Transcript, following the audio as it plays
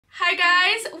Hi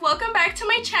guys, welcome back to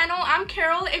my channel. I'm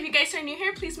Carol. If you guys are new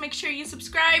here, please make sure you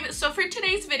subscribe. So for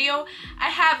today's video, I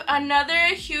have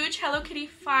another huge Hello Kitty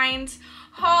finds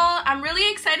haul. I'm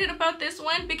really excited about this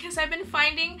one because I've been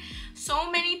finding so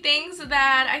many things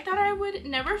that I thought I would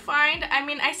never find. I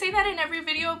mean, I say that in every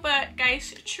video, but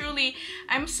guys, truly,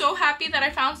 I'm so happy that I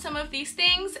found some of these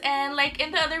things. And like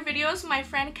in the other videos, my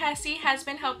friend Cassie has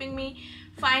been helping me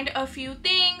find a few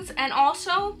things, and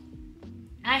also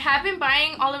I have been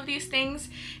buying all of these things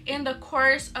in the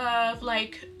course of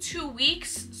like 2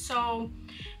 weeks. So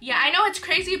yeah, I know it's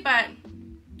crazy, but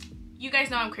you guys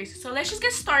know I'm crazy. So let's just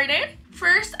get started.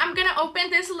 First, I'm gonna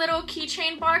open this little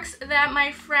keychain box that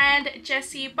my friend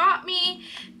Jessie bought me.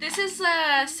 This is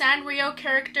a Sanrio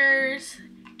characters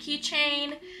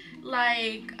keychain,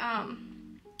 like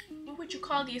what would you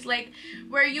call these, like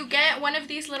where you get one of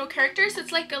these little characters.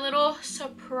 It's like a little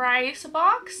surprise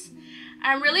box.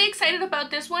 I'm really excited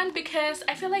about this one because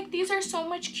I feel like these are so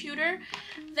much cuter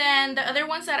than the other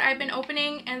ones that I've been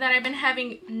opening and that I've been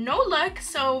having no luck.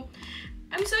 So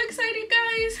I'm so excited,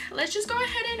 guys. Let's just go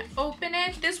ahead and open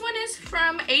it. This one is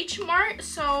from H Mart.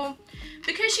 So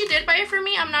because she did buy it for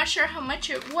me, I'm not sure how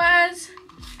much it was.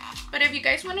 But if you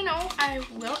guys want to know, I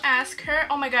will ask her.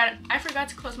 Oh my god, I forgot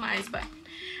to close my eyes, but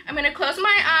I'm gonna close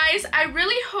my eyes. I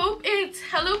really hope it's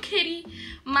Hello Kitty,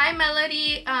 My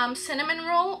Melody, cinnamon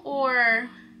roll, or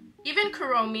even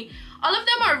Kuromi. All of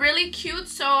them are really cute,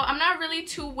 so I'm not really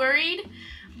too worried.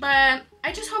 But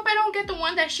I just hope I don't get the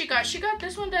one that she got. She got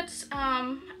this one that's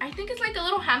I think it's like a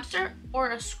little hamster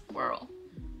or a squirrel.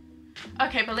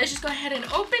 Okay, but let's just go ahead and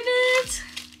open it.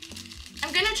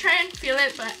 I'm gonna try and feel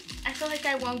it, but I feel like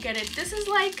I won't get it. This is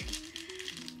like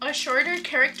a shorter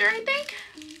character, I think.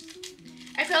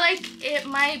 I feel like it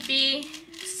might be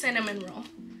cinnamon roll.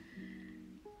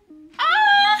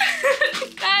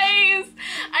 Guys,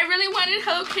 I really wanted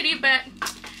Hello Kitty, but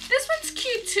this one's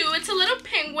cute too. It's a little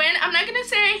penguin. I'm not gonna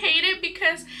say I hate it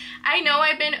because I know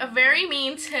I've been very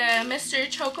mean to Mr.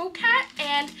 Choco Cat,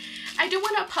 and I do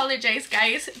want to apologize,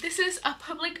 guys. This is a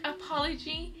public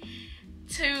apology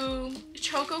to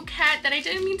Choco Cat that I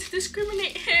didn't mean to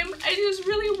discriminate him. I just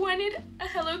really wanted a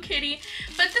Hello Kitty,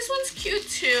 but this one's cute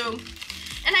too.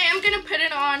 And I am gonna put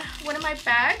it on one of my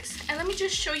bags, and let me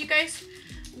just show you guys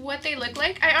what they look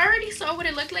like. I already saw what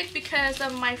it looked like because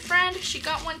of my friend. She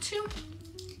got one too.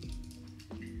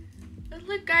 But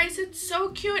look, guys, it's so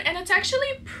cute, and it's actually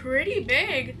pretty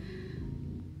big.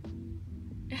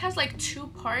 It has like 2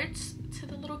 parts to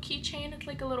the little keychain. It's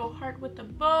like a little heart with a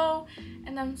bow,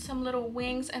 and then some little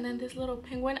wings, and then this little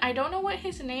penguin. I don't know what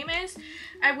his name is.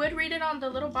 I would read it on the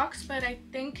little box, but I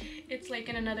think it's like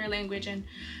in another language, and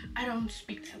I don't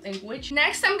speak that language.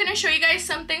 Next, I'm gonna show you guys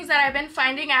some things that I've been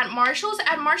finding at Marshall's.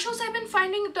 At Marshall's, I've been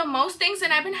finding the most things,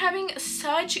 and I've been having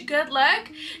such good luck,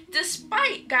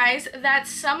 despite, guys, that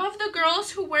some of the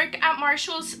girls who work at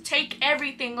Marshall's take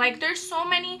everything. Like, there's so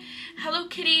many Hello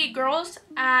Kitty girls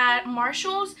at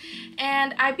Marshall's,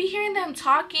 and I be hearing them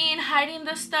talking, hiding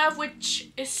the stuff, which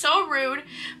is so rude.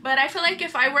 But I feel like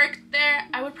if I worked there,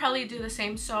 I would probably do the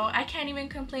same, so I can't even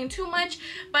complain too much.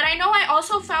 But I know I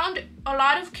also found a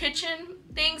lot of kitchen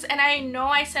things, and I know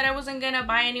I said I wasn't gonna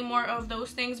buy any more of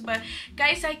those things, but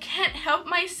guys, I can't help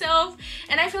myself,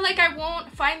 and I feel like I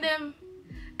won't find them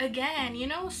again, you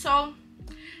know? So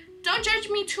don't judge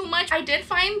me too much. I did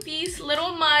find these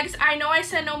little mugs. I know I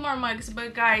said no more mugs,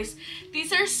 but guys,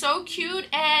 these are so cute,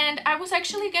 and I was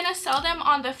actually gonna sell them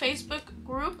on the Facebook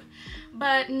group,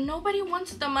 but nobody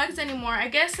wants the mugs anymore. I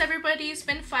guess everybody's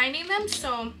been finding them,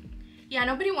 so yeah,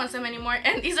 nobody wants them anymore.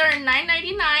 And these are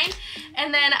 $9.99.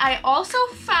 And then I also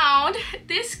found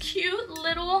this cute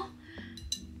little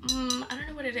I don't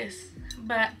know what it is,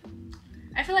 but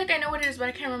I feel like I know what it is, but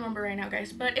I can't remember right now,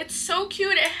 guys. But it's so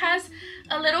cute. It has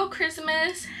a little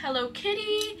Christmas Hello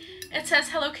Kitty. It says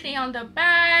Hello Kitty on the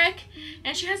back,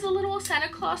 and she has a little Santa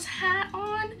Claus hat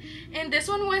on, and this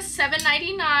one was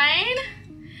 $7.99.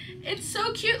 It's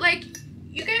so cute. Like,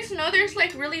 you guys know there's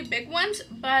like really big ones,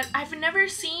 but I've never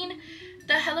seen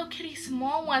the Hello Kitty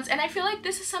small ones, and I feel like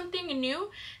this is something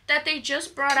new that they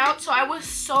just brought out. So I was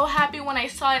so happy when I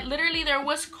saw it. Literally, there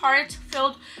was cards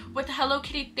filled with Hello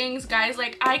Kitty things, guys.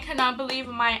 Like, I cannot believe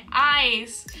my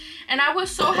eyes, and I was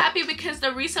so happy because the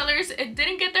resellers, it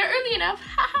didn't get there early enough.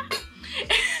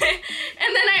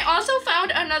 And then I also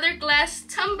found another glass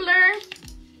tumbler.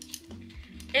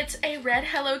 It's a red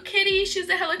Hello Kitty. She's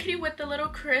the Hello Kitty with the little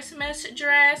Christmas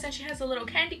dress, and she has a little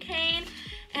candy cane.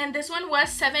 And this one was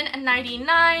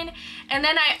 $7.99. And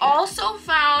then I also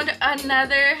found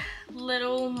another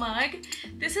little mug.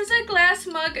 This is a glass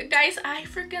mug. Guys, I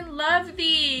freaking love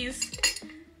these.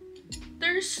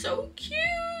 They're so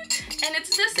cute. And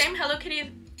it's the same Hello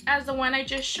Kitty as the one I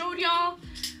just showed y'all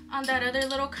on that other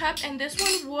little cup. And this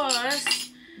one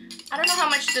was, I don't know how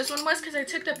much this one was because I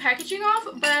took the packaging off,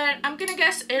 but I'm gonna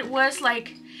guess it was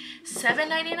like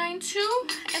 $7.99 too.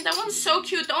 And that one's so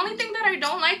cute. The only thing that I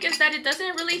don't like is that it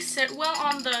doesn't really sit well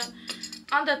on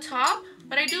the top,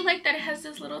 but I do like that it has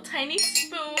this little tiny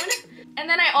spoon. And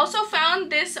then I also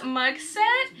found this mug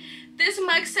set. This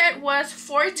mug set was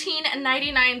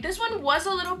 $14.99. This one was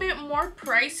a little bit more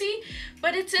pricey,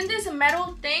 but it's in this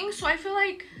metal thing, so I feel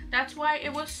like that's why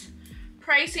it was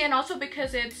pricey. And also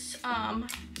because it's how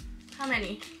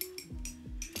many?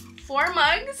 4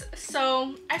 mugs,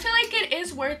 so I feel like it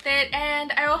is worth it.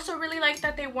 And I also really like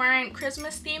that they weren't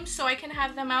Christmas themed, so I can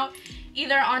have them out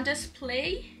either on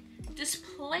display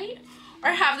or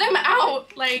have them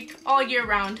out like all year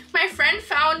round. My friend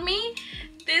found me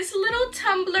this little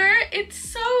tumbler. It's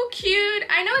so cute.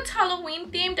 I know it's Halloween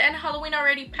themed and Halloween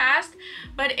already passed,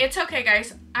 but it's okay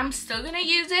guys, I'm still gonna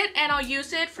use it, and I'll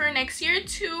use it for next year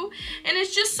too. And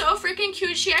it's just so freaking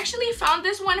cute. She actually found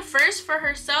this one first for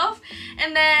herself,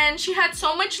 and then she had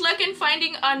so much luck in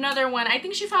finding another one. I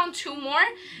think she found 2 more,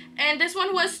 and this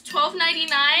one was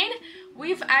 $12.99.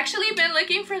 We've actually been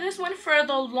looking for this one for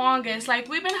the longest. Like,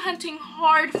 we've been hunting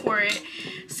hard for it.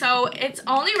 So it's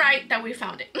only right that we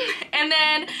found it. And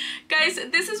then, guys,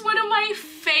 this is one of my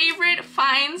favorite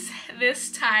finds this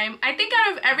time. I think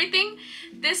out of everything,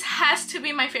 this has to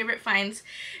be my favorite finds.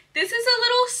 This is a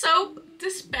little soap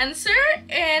dispenser,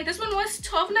 and this one was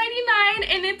 $12.99,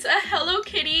 and it's a Hello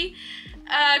Kitty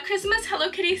Christmas Hello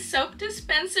Kitty soap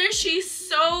dispenser. She's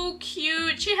so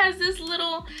cute. She has this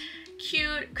little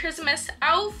cute Christmas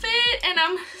outfit, and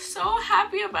I'm so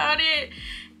happy about it.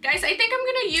 Guys, I think I'm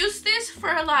gonna use this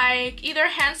for like either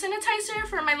hand sanitizer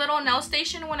for my little nail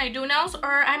station when I do nails,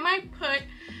 or I might put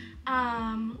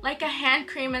like a hand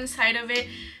cream inside of it,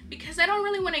 because I don't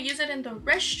really want to use it in the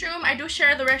restroom. I do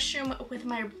share the restroom with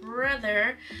my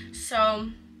brother, so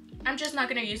I'm just not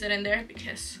gonna use it in there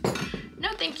because no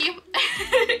thank you.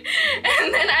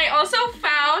 And then I also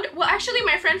found, well actually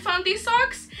my friend found these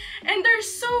socks, and they're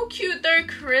so cute. They're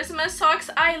Christmas socks.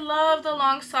 I love the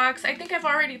long socks. I think I've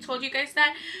already told you guys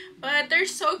that, but they're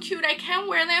so cute. I can't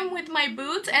wear them with my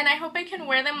boots, and I hope I can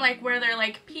wear them like where they're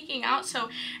like peeking out so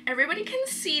everybody can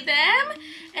see them.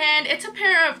 And it's a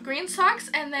pair of green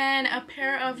socks and then a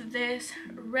pair of this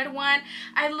red one.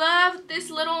 I love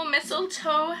this little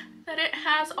mistletoe that it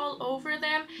has all over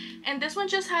them, and this one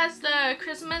just has the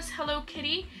Christmas Hello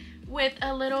Kitty with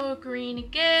a little green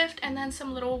gift and then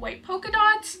some little white polka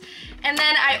dots. And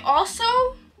then I also,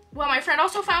 well, my friend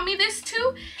also found me this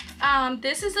too.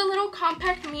 This is a little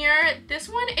compact mirror. This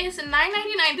one is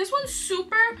 $9.99. This one's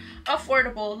super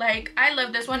affordable. Like, I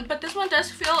love this one, but this one does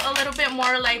feel a little bit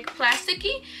more like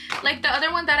plasticky. Like the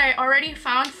other one that I already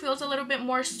found feels a little bit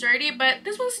more sturdy, but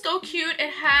this one's still cute. It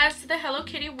has the Hello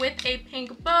Kitty with a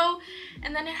pink bow,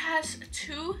 and then it has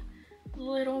 2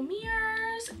 little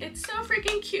mirrors. It's so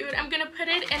freaking cute. I'm gonna put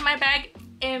it in my bag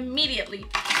immediately,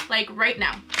 like right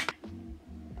now.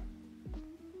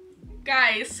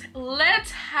 Guys, let's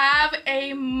have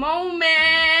a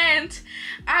moment.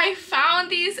 I found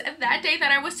these that day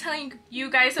that I was telling you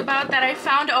guys about, that I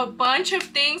found a bunch of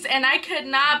things and I could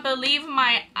not believe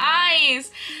my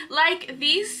eyes. Like,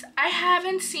 these I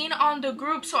haven't seen on the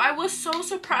group, so I was so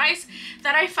surprised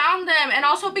that I found them. And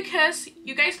also because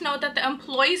you guys know that the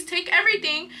employees take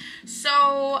everything,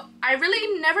 so I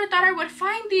really never thought I would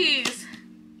find these.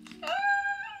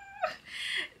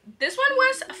 This one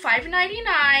was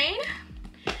 $5.99.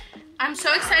 I'm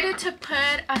so excited to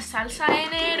put a salsa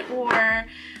in it, or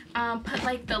put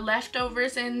like the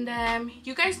leftovers in them.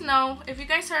 You guys know, if you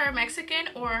guys are Mexican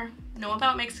or know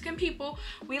about Mexican people,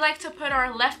 we like to put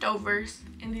our leftovers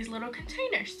in these little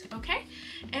containers, okay?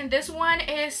 And this one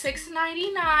is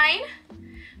 $6.99.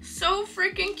 So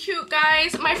freaking cute,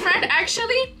 guys. My friend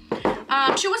actually,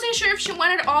 she wasn't sure if she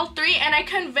wanted all 3, and I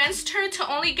convinced her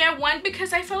to only get 1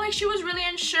 because I felt like she was really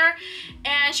unsure,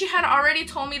 and she had already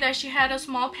told me that she had a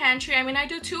small pantry. I mean, I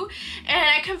do too, and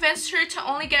I convinced her to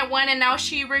only get 1, and now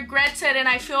she regrets it, and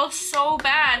I feel so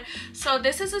bad. So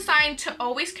this is a sign to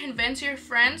always convince your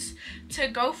friends to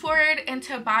go for it and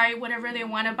to buy whatever they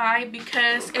want to buy,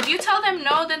 because if you tell them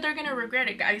no, then they're gonna regret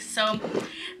it, guys. So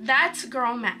that's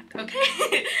girl math,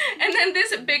 okay? And then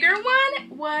this bigger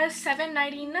one was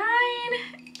 $7.99.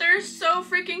 They're so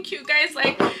freaking cute, guys.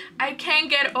 Like, I can't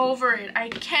get over it. I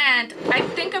can't. I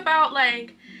think about,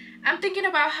 like, I'm thinking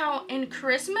about how in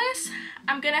Christmas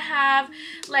I'm gonna have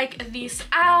like these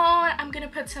out. I'm gonna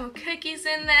put some cookies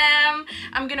in them.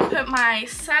 I'm gonna put my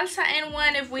salsa in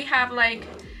one if we have like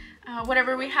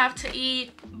whatever we have to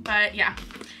eat. But yeah,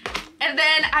 And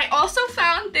then I also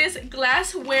found this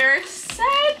glassware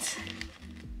set.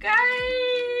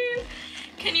 Guys,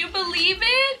 can you believe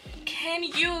it? Can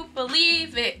you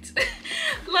believe it?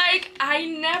 Like, I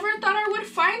never thought I would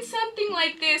find something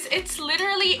like this. It's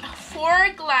literally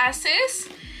 4 glasses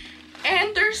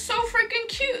and they're so freaking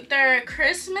cute. They're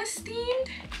Christmas themed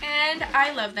and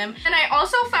I love them. And I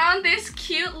also found this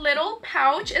cute little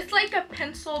pouch. It's like a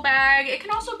pencil bag. It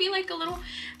can also be like a little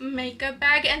makeup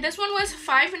bag, and this one was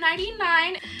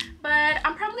 $5.99, but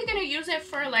I'm probably gonna use it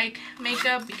for like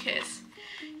makeup because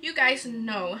you guys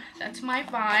know that's my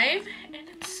vibe, and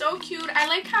it's so cute. I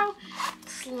like how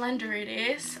slender it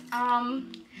is. I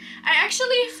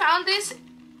actually found this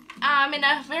in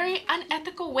a very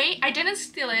unethical way. I didn't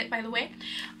steal it, by the way,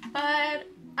 but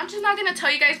I'm just not gonna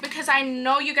tell you guys because I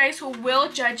know you guys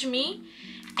will judge me,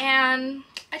 and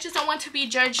I just don't want to be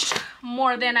judged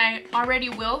more than I already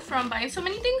will from buying so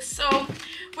many things. So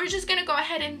we're just gonna go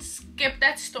ahead and skip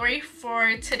that story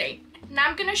for today. Now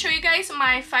I'm gonna show you guys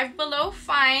my Five Below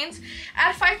finds.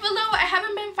 At Five Below, I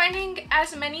haven't been finding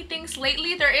as many things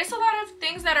lately. There is a lot of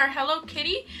things that are Hello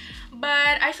Kitty,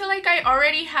 but I feel like I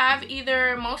already have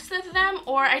either most of them,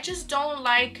 or I just don't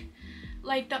like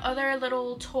the other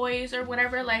little toys or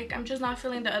whatever. Like, I'm just not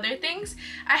feeling the other things.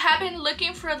 I have been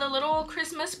looking for the little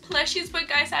Christmas plushies, but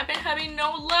guys, I've been having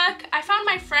no luck. I found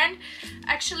my friend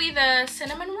actually the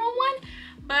cinnamon roll one,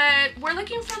 but we're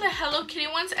looking for the Hello Kitty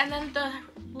ones and then the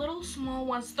little small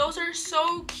ones. Those are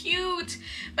so cute.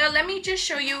 But let me just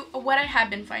show you what I have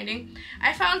been finding.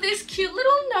 I found this cute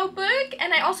little notebook,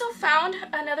 and I also found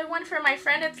another one for my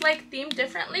friend. It's like themed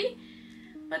differently,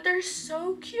 but they're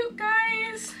so cute,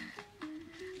 guys.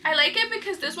 I like it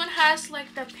because this one has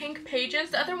like the pink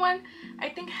pages. The other one I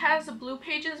think has the blue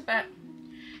pages, but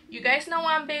you guys know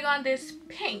I'm big on this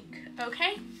pink,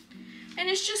 okay? And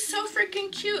it's just so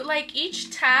freaking cute. Like, each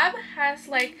tab has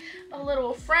like a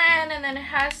little friend, and then it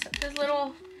has this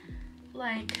little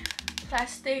like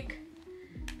plastic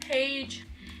page.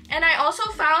 And I also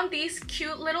found these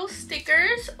cute little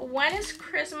stickers. One is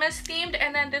Christmas themed,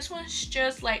 and then this one's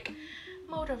just like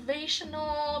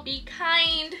motivational, be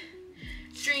kind,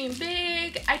 dream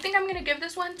big. I think I'm gonna give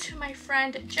this one to my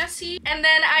friend Jessie. And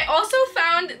then I also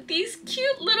found these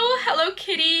cute little Hello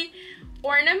Kitty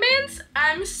ornaments.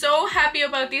 I'm so happy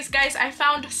about these, guys. I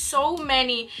found so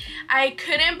many. I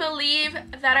couldn't believe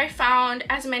that I found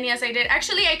as many as I did.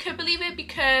 Actually, I could believe it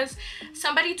because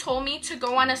somebody told me to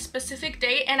go on a specific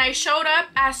date, and I showed up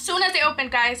as soon as they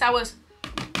opened, guys. I was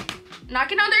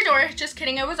knocking on their door. Just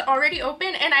kidding, it was already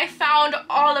open, and I found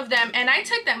all of them and I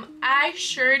took them. I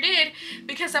sure did,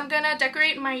 because I'm gonna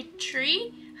decorate my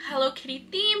tree Hello Kitty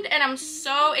themed, and I'm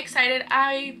so excited.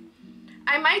 I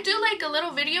might do like a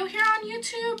little video here on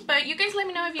YouTube, but you guys let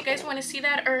me know if you guys want to see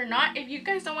that or not. If you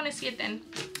guys don't want to see it, then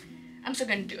I'm still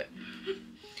gonna do it.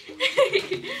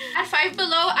 At Five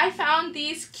Below, I found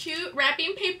these cute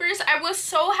wrapping papers. I was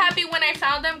so happy when I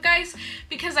found them, guys,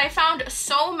 because I found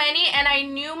so many, and I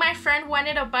knew my friend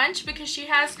wanted a bunch because she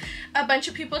has a bunch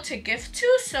of people to gift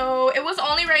to, so it was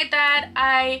only right that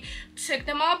I took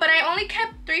them all. But I only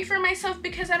kept 3 for myself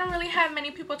because I don't really have many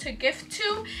people to gift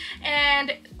to,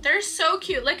 and they're so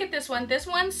cute. Look at this one. This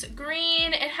one's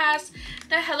green. It has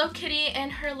the Hello Kitty in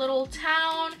her little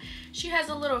town. She has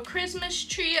a little Christmas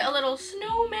tree, a little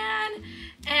snowman,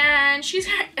 and she's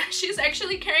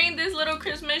actually carrying this little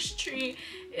Christmas tree.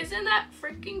 Isn't that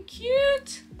freaking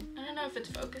cute? I don't know if it's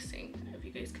focusing, if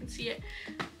you guys can see it,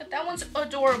 but that one's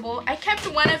adorable. I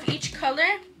kept one of each color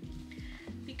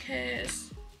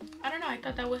because I don't know, I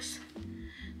thought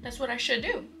that's what I should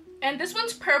do. And this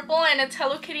one's purple, and it's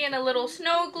Hello Kitty in a little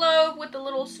snow globe with a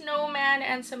little snowman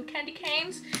and some candy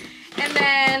canes. And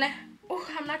then, oh,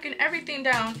 I'm knocking everything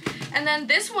down. And then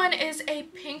this one is a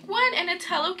pink one, and it's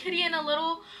Hello Kitty in a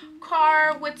little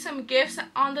car with some gifts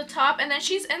on the top, and then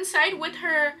she's inside with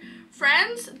her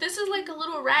friends. This is like a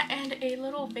little rat and a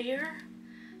little bear.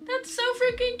 That's so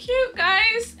freaking cute,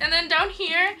 guys. And then down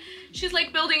here, she's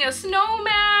like building a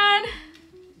snowman.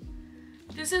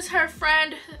 This is her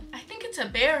friend. I think it's a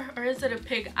bear, or is it a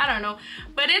pig? I don't know,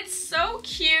 but it's so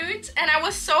cute, and I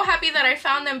was so happy that I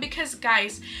found them because,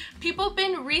 guys, people have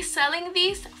been reselling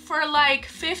these for like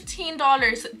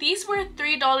 $15. These were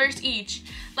 $3 each.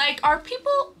 Like, are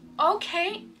people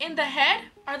okay in the head?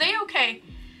 Are they okay?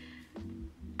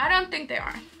 I don't think they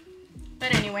are,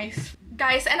 but anyways,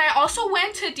 guys. And I also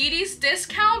went to Didi's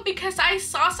discount because I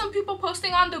saw some people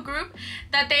posting on the group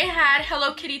that they had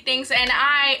Hello Kitty things, and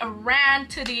I ran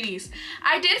to Didi's.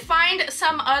 I did find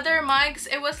some other mugs.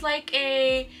 It was like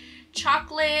a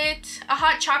a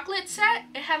hot chocolate set.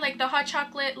 It had like the hot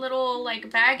chocolate little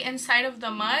like bag inside of the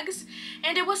mugs,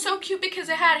 and it was so cute because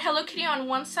it had Hello Kitty on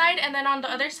one side, and then on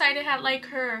the other side it had like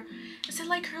her, is it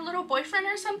like her little boyfriend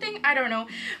or something? I don't know,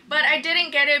 but I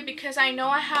didn't get it because I know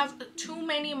I have too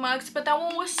many mugs. But that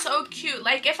one was so cute.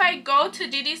 Like if I go to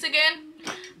Didi's again,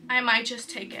 I might just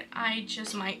take it. I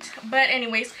just might. But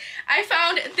anyways, I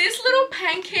found this little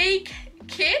pancake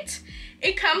kit.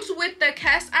 It comes with the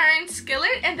cast iron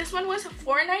skillet, and this one was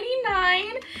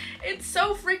 $4.99. It's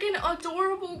so freaking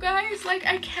adorable, guys. Like,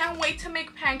 I can't wait to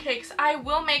make pancakes. I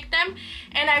will make them,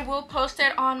 and I will post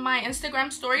it on my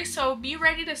Instagram story, so be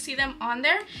ready to see them on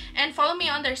there, and follow me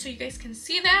on there so you guys can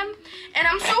see them. And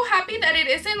I'm so happy that it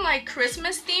isn't like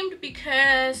Christmas themed,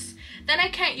 because then I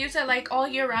can't use it like all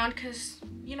year round, because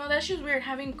you know, that's just weird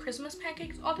having Christmas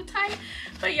pancakes all the time.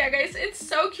 But yeah, guys, it's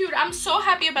so cute. I'm so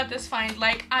happy about this find.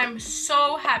 Like, I'm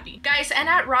so happy. Guys, and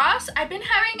at Ross, I've been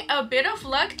having a bit of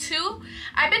luck too.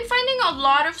 I've been finding a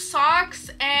lot of socks,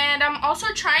 and I'm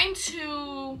also trying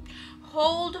to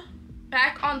hold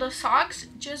back on the socks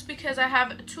just because I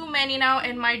have too many now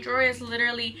and my drawer is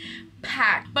literally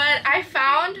packed. But I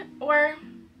found, or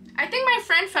I think my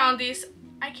friend found these.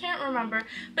 I can't remember.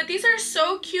 But these are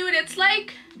so cute. It's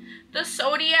like the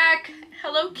Zodiac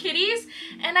Hello Kitties,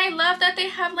 and I love that they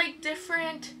have like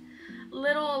different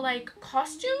little like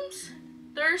costumes.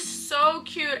 They're so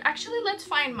cute. Actually, let's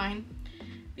find mine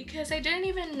because I didn't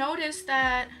even notice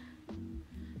that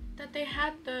they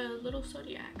had the little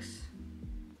Zodiacs.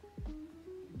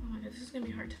 Oh my god, this is gonna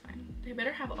be hard to find. They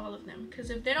better have all of them,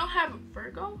 because if they don't have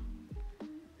Virgo,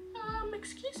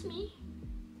 excuse me.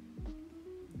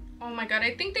 Oh my god,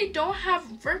 I think they don't have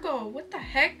Virgo. What the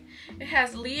heck? It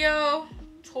has Leo,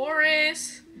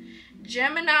 Taurus,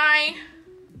 Gemini,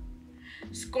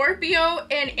 Scorpio,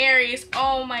 and Aries.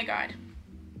 Oh my god.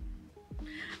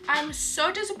 I'm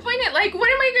so disappointed. Like, what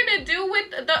am I gonna do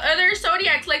with the other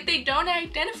zodiacs? Like, they don't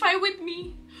identify with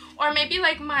me. Or maybe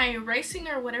like my rising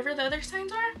or whatever the other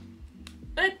signs are.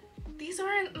 But these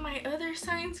aren't my other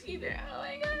signs either. Oh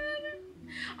my god.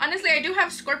 Honestly, I do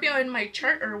have Scorpio in my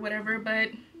chart or whatever, but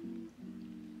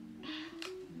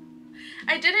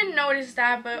I didn't notice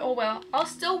that. But oh well, I'll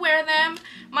still wear them.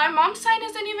 My mom's sign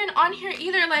isn't even on here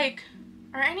either. Like,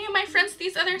 are any of my friends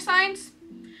these other signs?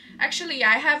 Actually, yeah,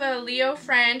 I have a Leo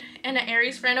friend and an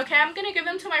Aries friend. Okay, I'm gonna give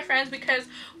them to my friends because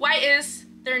why is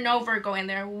there no Virgo in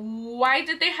there? Why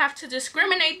did they have to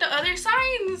discriminate the other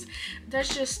signs?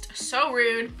 That's just so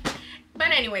rude.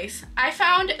 But anyways, I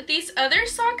found these other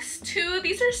socks too.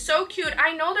 These are so cute.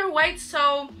 I know they're white,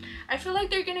 so I feel like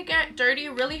they're gonna get dirty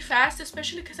really fast,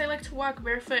 especially because I like to walk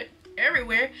barefoot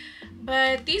everywhere.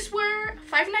 But these were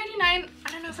 $5.99. I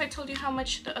don't know if I told you how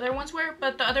much the other ones were,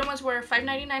 but the other ones were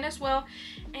 $5.99 as well.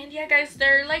 And yeah, guys,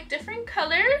 they're like different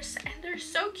colors and they're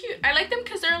so cute. I like them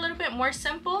because they're a little bit more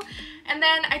simple. And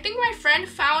then I think my friend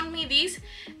found me these.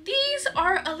 These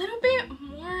are a little bit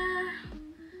more,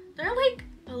 they're like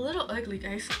a little ugly,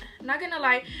 guys, not gonna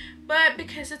lie, but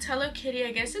because it's Hello Kitty,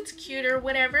 I guess it's cute or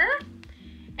whatever.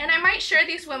 And I might share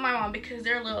these with my mom because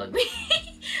they're a little ugly.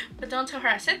 But don't tell her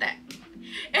I said that.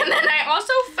 And then I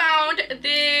also found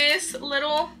this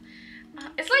little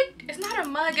it's not a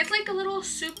mug, it's like a little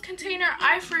soup container.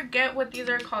 I forget what these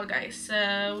are called, guys,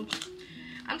 so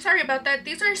I'm sorry about that.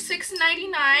 These are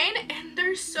 $6.99 and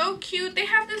they're so cute. They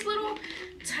have this little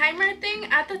timer thing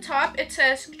at the top. It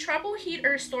says trouble, heat,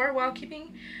 or store while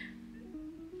keeping.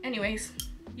 Anyways,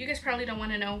 you guys probably don't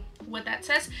want to know what that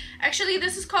says. Actually,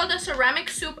 this is called a ceramic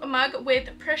soup mug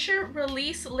with pressure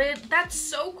release lid. That's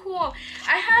so cool.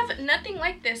 I have nothing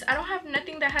like this. I don't have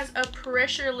nothing that has a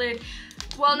pressure lid.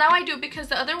 Well, now I do, because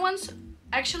the other ones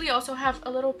actually also have a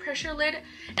little pressure lid,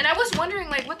 and I was wondering,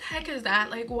 like, what the heck is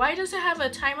that? Like, why does it have a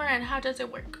timer and how does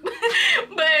it work?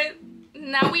 But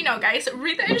now we know, guys.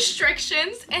 Read the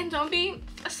instructions and don't be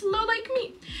slow like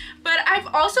me. But I've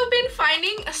also been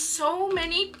finding so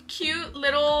many cute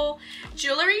little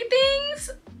jewelry things.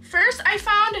 First, I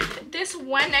found this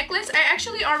one necklace. I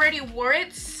actually already wore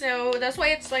it, so that's why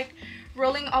it's like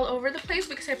rolling all over the place,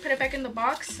 because I put it back in the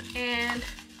box. And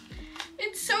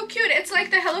it's so cute. It's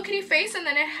like the Hello Kitty face, and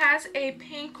then it has a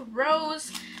pink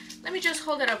rose. Let me just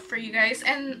hold it up for you guys.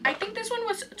 And I think this one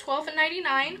was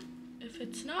 $12.99. If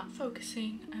it's not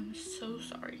focusing, I'm so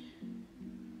sorry.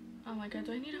 Oh my god,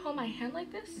 do I need to hold my hand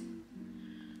like this?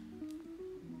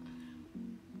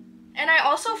 And I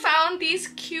also found these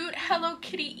cute Hello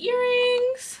Kitty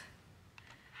earrings.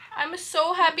 I'm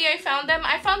so happy I found them.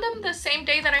 I found them the same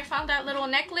day that I found that little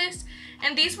necklace.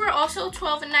 And these were also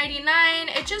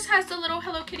 $12.99. It just has the little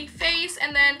Hello Kitty face,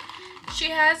 and then She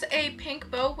has a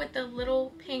pink bow with a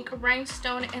little pink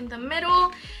rhinestone in the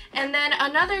middle. And then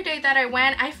another day that I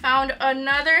went, I found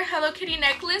another Hello Kitty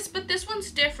necklace, but this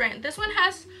one's different. This one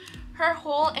has her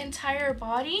whole entire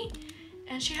body,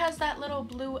 and she has that little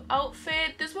blue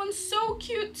outfit. This one's so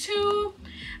cute too.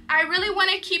 I really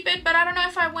want to keep it, but I don't know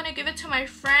if I want to give it to my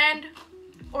friend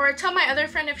or tell my other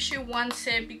friend if she wants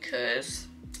it, because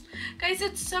guys,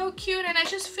 it's so cute, and I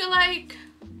just feel like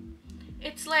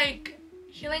it's like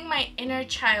healing my inner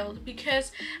child,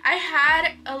 because I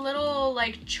had a little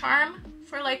like charm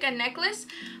for like a necklace,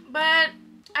 but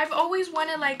I've always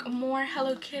wanted like more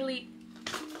Hello Kitty.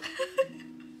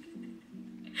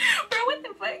 Bro, what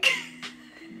the fuck?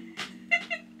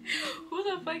 Who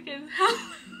the fuck is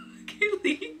Hello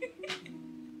Kitty?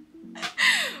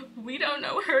 We don't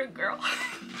know her, girl.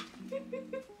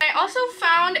 I also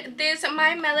found this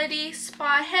My Melody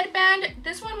spa headband.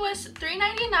 This one was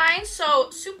 $3.99, so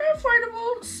super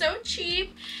affordable, so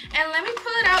cheap. And let me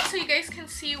pull it out so you guys can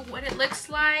see what it looks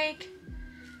like.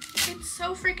 It's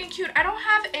so freaking cute. I don't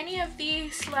have any of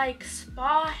these like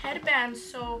spa headbands,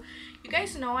 so you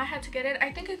guys know I had to get it. I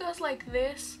think it goes like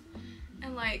this,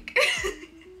 and like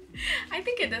I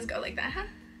think it does go like that, huh?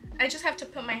 I just have to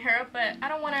put my hair up, but I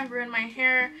don't want to ruin my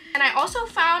hair. And I also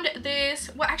found this,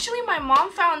 well actually my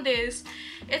mom found this.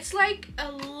 It's like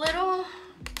a little,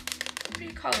 what do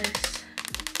you call this?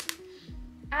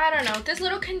 I don't know, this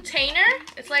little container.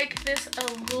 It's like this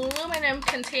aluminum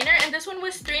container, and this one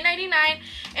was $3.99,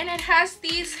 and it has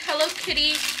these Hello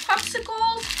Kitty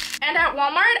popsicles. And at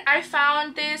Walmart, I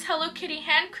found this Hello Kitty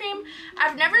hand cream.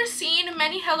 I've never seen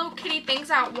many Hello Kitty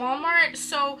things at Walmart,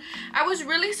 so I was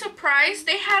really surprised.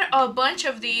 They had a bunch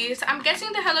of these. I'm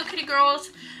guessing the Hello Kitty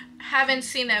girls haven't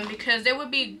seen them because they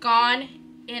would be gone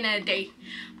in a day.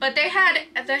 But they had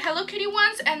the Hello Kitty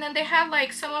ones, and then they had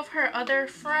like some of her other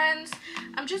friends.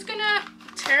 I'm just gonna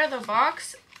tear the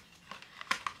box.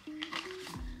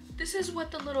 This is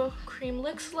what the little cream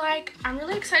looks like. I'm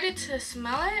really excited to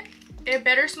smell it. It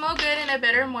better smell good, and it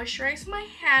better moisturize my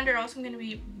hand, or else I'm gonna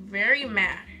be very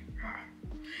mad.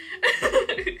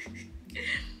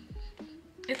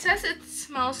 It says it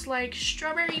smells like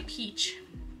strawberry peach,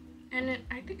 and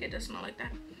I think it does smell like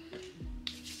that.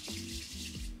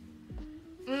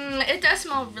 It does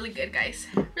smell really good, guys,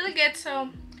 really good, so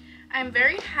I'm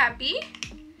very happy.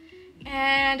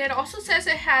 And it also says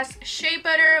it has shea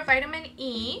butter, vitamin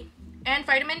E, and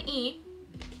vitamin E.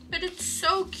 But it's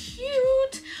so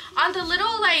cute. On the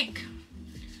little like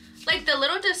the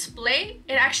little display,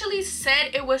 it actually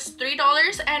said it was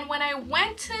 $3, and when I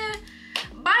went to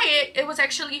buy it, it was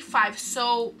actually $5.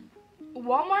 So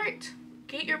Walmart,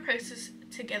 get your prices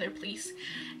together, please.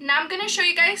 Now I'm gonna show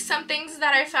you guys some things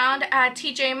that I found at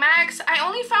TJ Maxx. I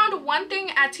only found one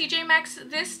thing at TJ Maxx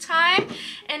this time,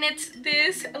 and it's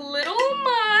this little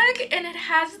mug, and it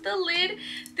has the lid.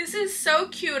 This is so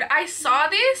cute. I saw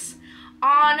this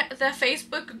on the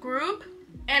Facebook group,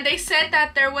 and they said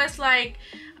that there was like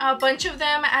a bunch of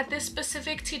them at this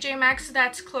specific TJ Maxx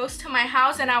that's close to my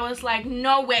house, and I was like,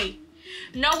 no way,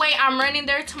 no way, I'm running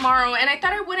there tomorrow. And I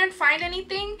thought I wouldn't find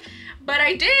anything, but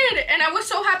I did, and I was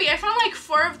so happy. I found like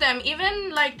 4 of them. Even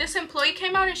like this employee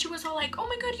came out and she was all like, oh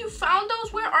my god, you found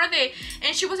those, where are they?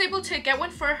 And she was able to get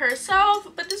one for herself.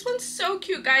 But this one's so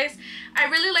cute, guys. I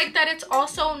really like that it's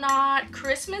also not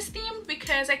Christmas themed,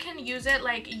 because I can use it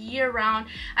like year round.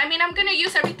 I mean, I'm gonna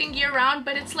use everything year round,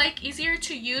 but it's like easier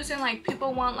to use, and like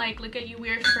people won't like look at you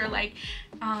weird for like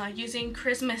using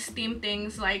Christmas themed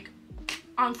things like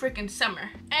on freaking summer.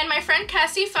 And my friend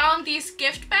Cassie found these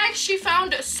gift bags. She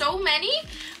found so many,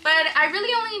 but I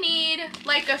really only need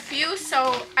like a few,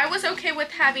 so I was okay with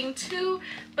having 2.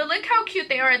 But look how cute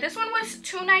they are. This one was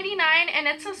 $2.99, and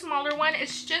it's a smaller one.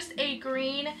 It's just a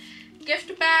green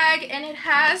gift bag, and it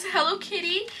has Hello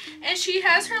Kitty, and she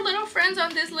has her little friends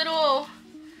on this little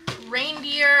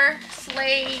reindeer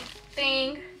sleigh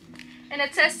thing, and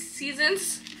it says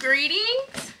season's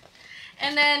greetings.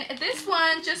 And then this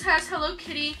one just has Hello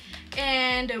Kitty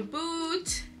and a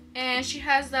boot, and she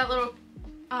has that little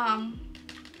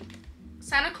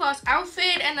Santa Claus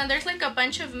outfit, and then there's like a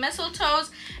bunch of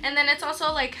mistletoes, and then it's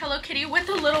also like Hello Kitty with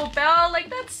a little bell. Like,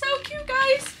 that's so cute,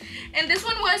 guys. And this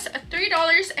one was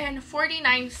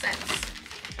 $3.49.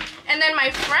 And then my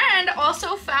friend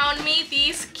also found me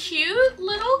these cute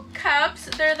little cups.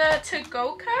 They're the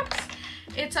to-go cups.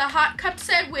 It's a hot cup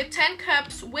set with 10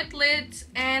 cups with lids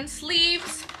and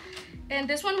sleeves. And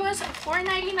this one was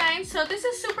 $4.99, so this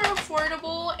is super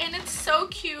affordable and it's so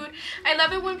cute. I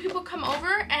love it when people come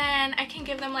over and I can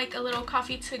give them like a little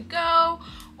coffee to go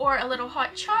or a little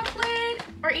hot chocolate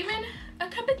or even a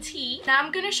cup of tea. Now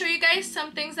I'm gonna show you guys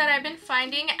some things that I've been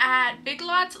finding at Big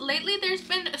Lots. Lately there's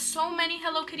been so many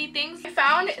Hello Kitty things. I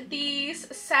found these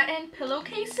satin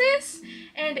pillowcases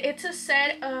and it's a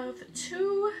set of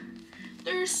 2.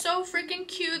 They're so freaking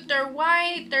cute. They're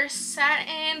white, they're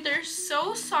satin, they're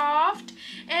so soft.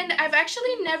 And I've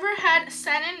actually never had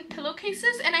satin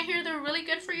pillowcases and I hear they're really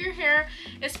good for your hair,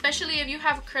 especially if you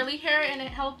have curly hair, and it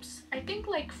helps, I think,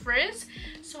 like frizz.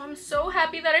 So I'm so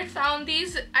happy that I found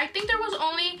these. I think there was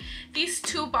only these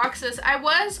 2 boxes. I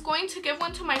was going to give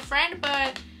one to my friend,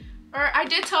 or I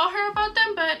did tell her about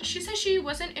them, but she said she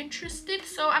wasn't interested,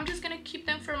 so I'm just gonna keep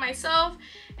them for myself.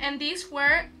 And these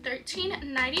were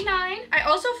 $13.99. I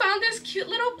also found this cute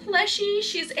little plushie.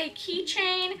 She's a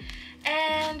keychain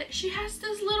and she has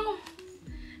this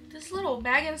little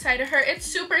bag inside of her. It's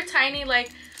super tiny.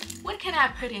 Like, what can I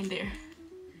put in there?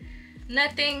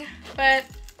 Nothing. But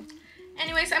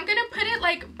anyways, I'm gonna put it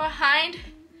like behind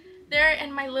there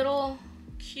in my little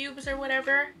cubes or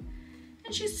whatever.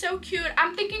 And she's so cute.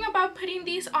 I'm thinking about putting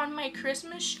these on my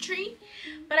Christmas tree,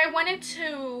 but I wanted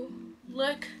to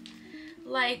look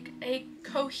like a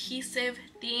cohesive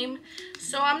theme,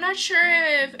 so I'm not sure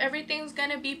if everything's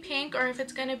gonna be pink or if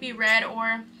it's gonna be red,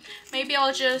 or maybe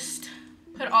I'll just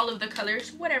put all of the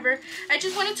colors, whatever. I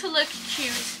just wanted to look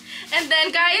cute. And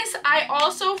then guys, I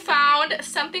also found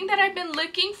something that I've been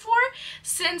looking for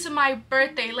since my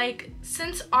birthday, like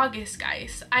since August,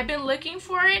 guys. I've been looking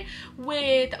for it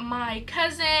with my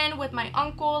cousin, with my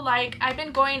uncle. Like, I've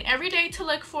been going every day to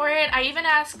look for it. I even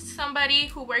asked somebody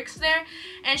who works there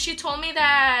and she told me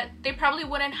that they probably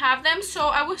wouldn't have them. So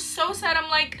I was so sad. I'm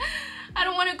like, I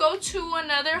don't want to go to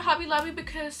another Hobby Lobby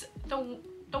because the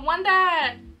one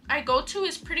that I go to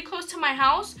is pretty close to my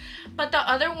house, but the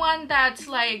other one that's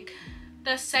like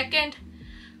the second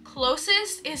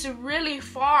closest is really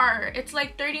far. It's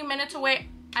like 30 minutes away.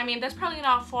 I mean, that's probably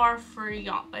not far for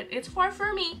y'all, but it's far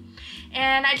for me,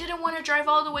 and I didn't want to drive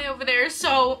all the way over there.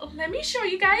 So let me show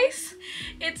you guys.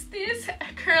 It's this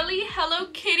curly Hello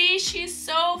Kitty. She's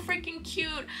so freaking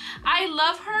cute. I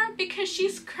love her because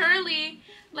she's curly,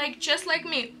 like just like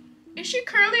me. Is she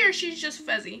curly or she's just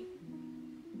fuzzy?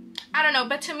 I don't know,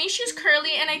 but to me she's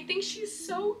curly and I think she's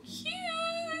so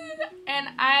cute. And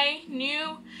I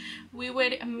knew we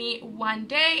would meet one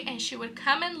day and she would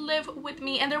come and live with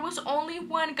me. And there was only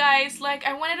one, guys. Like,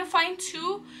 I wanted to find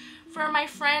 2 for my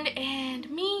friend and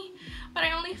me, but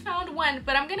I only found 1.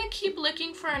 But I'm gonna keep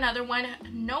looking for another one.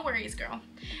 No worries, girl.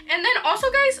 And then also,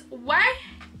 guys, why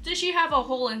does she have a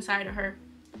hole inside of her?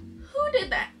 Who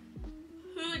did that?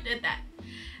 Who did that?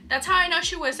 That's how I know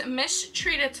she was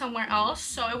mistreated somewhere else.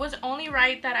 So it was only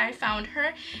right that I found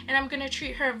her, and I'm gonna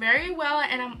treat her very well,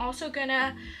 and I'm also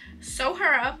gonna sew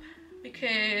her up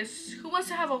because who wants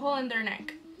to have a hole in their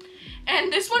neck?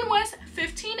 And this one was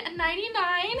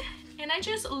 $15.99 and I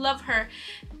just love her.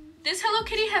 This Hello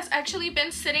Kitty has actually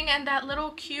been sitting in that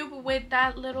little cube with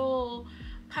that little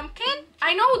pumpkin.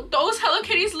 I know those Hello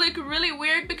Kitties look really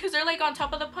weird because they're like on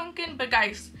top of the pumpkin, but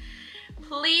guys,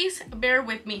 please bear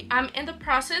with me. I'm in the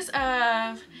process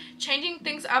of changing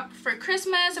things up for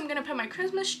Christmas. I'm gonna put my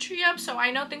Christmas tree up, so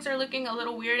I know things are looking a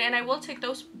little weird, and I will take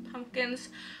those pumpkins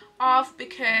off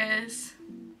because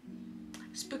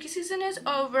spooky season is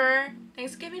over,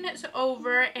 Thanksgiving is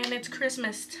over, and it's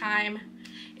Christmas time.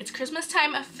 It's Christmas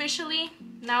time officially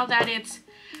now that it's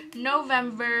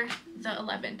November the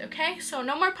 11th, okay? So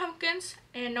no more pumpkins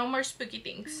and no more spooky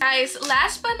things. Guys,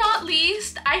 last but not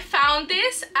least, I found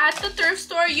this at the thrift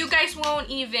store. You guys won't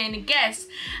even guess.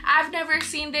 I've never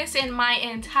seen this in my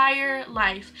entire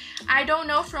life. I don't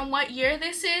know from what year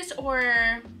this is,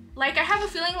 or like I have a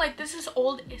feeling like this is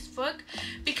old as fuck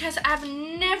because I've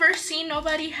never seen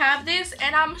nobody have this,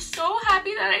 and I'm so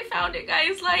happy that I found it,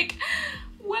 guys. Like,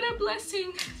 what a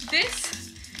blessing.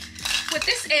 What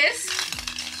this is,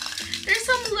 there's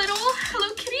some little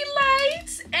Hello Kitty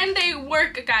lights, and they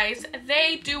work, guys.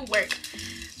 They do work.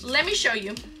 Let me show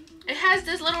you. It has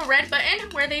this little red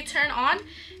button where they turn on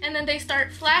and then they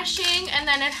start flashing, and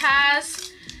then it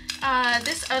has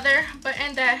this other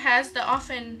button that has the off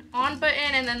and on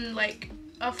button, and then like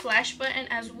a flash button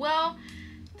as well.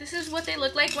 This is what they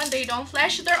look like when they don't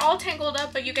flash. They're all tangled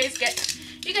up, but you guys get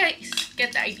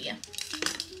the idea.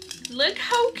 Look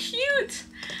how cute.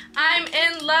 I'm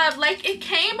in love. Like, it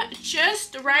came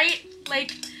just right,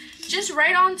 like just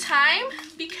right on time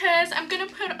because I'm gonna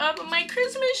put up my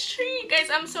Christmas tree. Guys,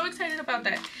 I'm so excited about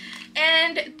that.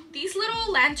 And these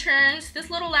little lanterns, this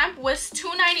little lamp was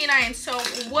 $2.99, so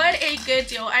what a good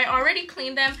deal. I already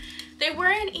cleaned them. They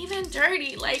weren't even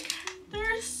dirty. Like,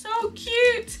 they're so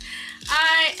cute.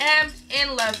 I am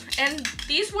in love. And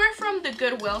these were from the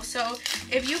Goodwill, so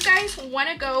if you guys want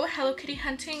to go Hello Kitty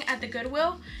hunting at the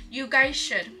Goodwill, you guys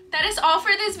should. That is all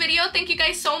for this video. Thank you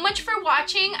guys so much for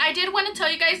watching. I did want to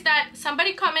tell you guys that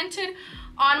somebody commented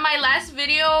on my last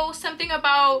video something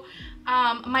about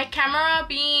my camera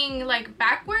being like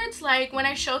backwards, like when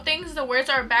I show things the words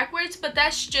are backwards, but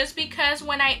that's just because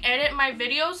when I edit my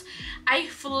videos I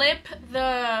flip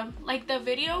the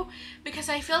video because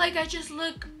I feel like I just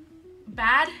look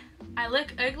bad, I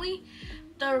look ugly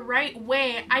the right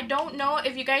way. I don't know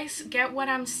if you guys get what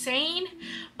I'm saying,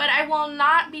 but I will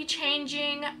not be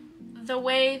changing the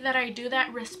way that I do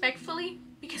that respectfully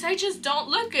because I just don't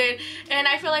look good, and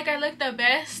I feel like I look the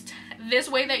best this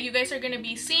way that you guys are going to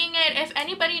be seeing it. If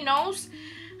anybody knows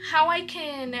how I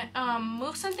can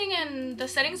move something in the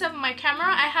settings of my camera,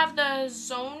 I have the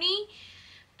Sony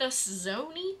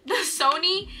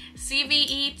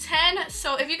CVE10.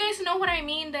 So if you guys know what I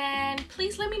mean, then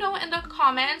please let me know in the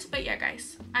comments. But yeah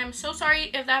guys, I'm so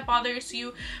sorry if that bothers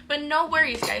you, but no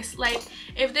worries guys. Like,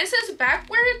 if this is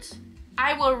backwards,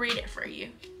 I will read it for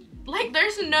you. Like,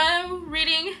 there's no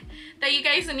reading that you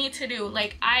guys need to do.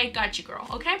 Like, I got you, girl,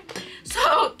 okay?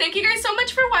 So thank you guys so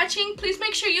much for watching. Please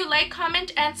make sure you like,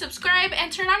 comment, and subscribe,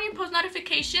 and turn on your post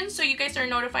notifications so you guys are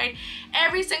notified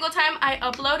every single time I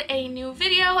upload a new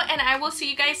video. And I will see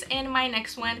you guys in my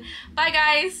next one. Bye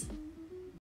guys.